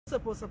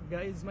What's up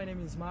guys, my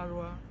name is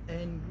Marwa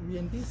and we're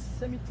in this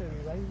cemetery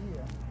right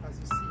here as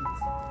you see it.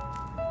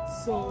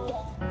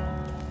 So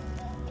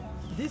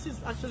this is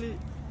actually,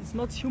 it's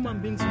not human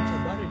beings which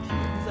are buried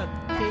here. These are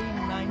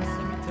K9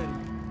 cemetery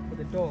for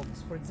the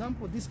dogs. For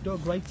example, this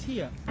dog right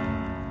here,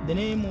 the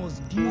name was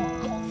Duke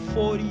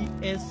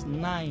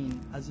 40S9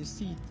 as you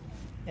see it.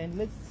 And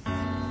let's see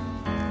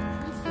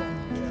this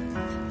one here.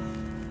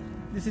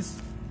 This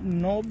is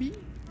Nobi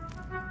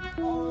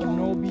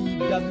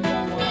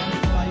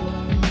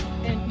W15,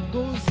 and it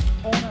goes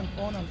on and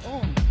on and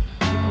on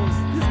because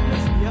this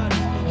place we are is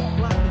called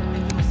Clark and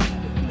Dangerous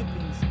in the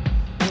Philippines.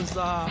 It was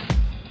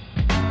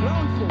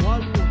ground for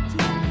World War II,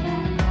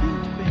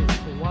 huge base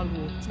for World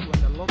War II,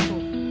 and a lot of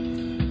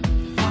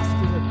fast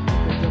to the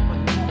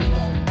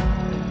Japanese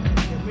and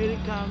the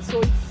Americans. So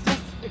it's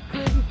just a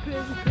crazy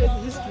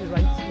history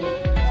right here.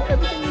 So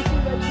everything you see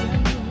right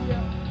behind you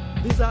here,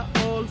 these are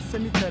all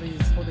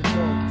cemeteries for the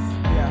dogs.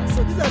 Yeah,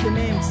 so these are the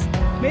names.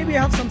 Maybe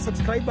I have some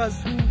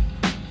subscribers who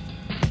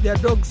their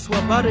dogs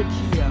were buried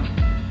here.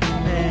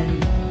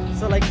 And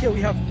so like here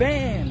we have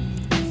Ben.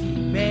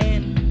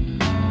 Ben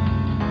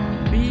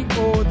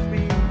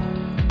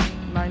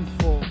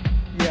B0394.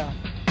 Yeah.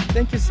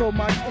 Thank you so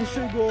much. And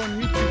should go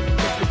on YouTube to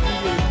check the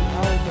video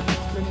out of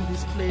explaining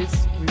this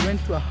place. We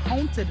went to a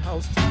haunted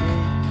house today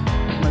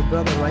with my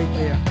brother right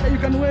there. Hey, you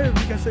can wave,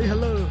 you can say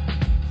hello.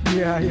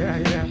 Yeah.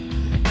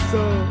 So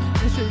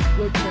make sure you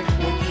go check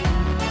what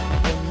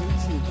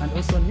and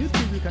also on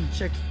YouTube you can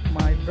check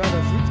my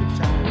brother's YouTube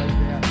channel right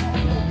there. The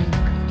link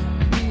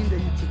in the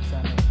YouTube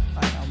channel. I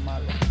am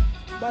Marwa.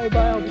 Bye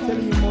bye. I'll be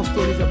telling you more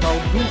stories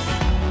about this.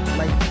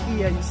 Like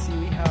here you see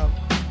we have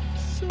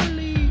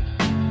Sully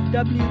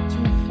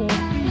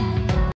W24